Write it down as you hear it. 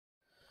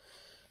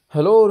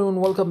Hello everyone,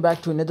 welcome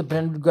back to another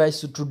brand new guys.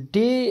 So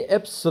today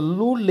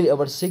absolutely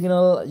our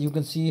signal you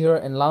can see here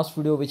in last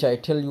video which I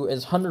tell you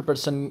is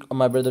 100%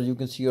 my brother. You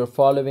can see you're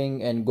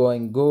following and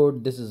going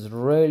good. This is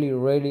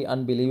really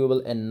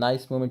unbelievable and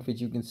nice moment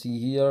which you can see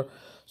here.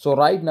 So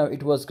right now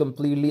it was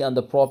completely on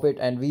the profit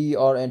and we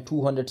are in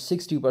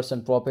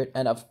 260% profit,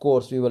 and of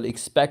course we will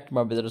expect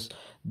my brothers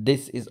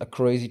this is a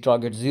crazy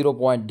target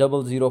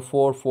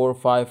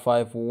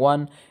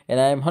 0.00445551, and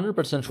I am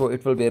 100% sure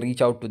it will be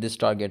reach out to this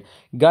target.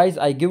 Guys,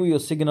 I give you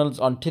signals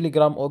on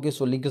Telegram. Okay,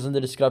 so link is in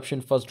the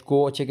description. First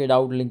go check it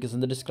out, link is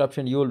in the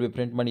description. You will be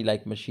print money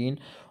like machine.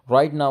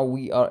 Right now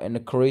we are in a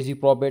crazy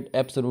profit,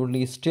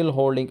 absolutely still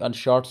holding on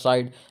short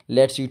side.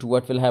 Let's see to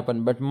what will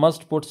happen, but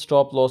must put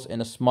stop loss in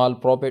a small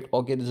profit.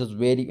 Okay, this is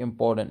very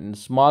important, in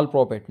small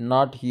profit,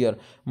 not here.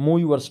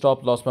 Move your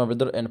stop loss my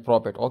brother and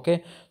profit.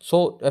 Okay,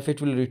 so if it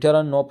will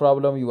return, no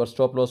problem, your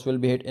stop loss will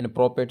be hit in a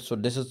profit, so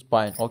this is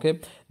fine. Okay,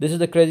 this is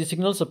the crazy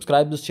signal.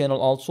 Subscribe this channel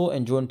also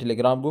and join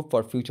Telegram group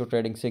for future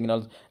trading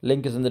signals.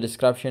 Link is in the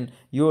description.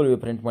 You will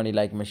be print money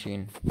like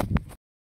machine.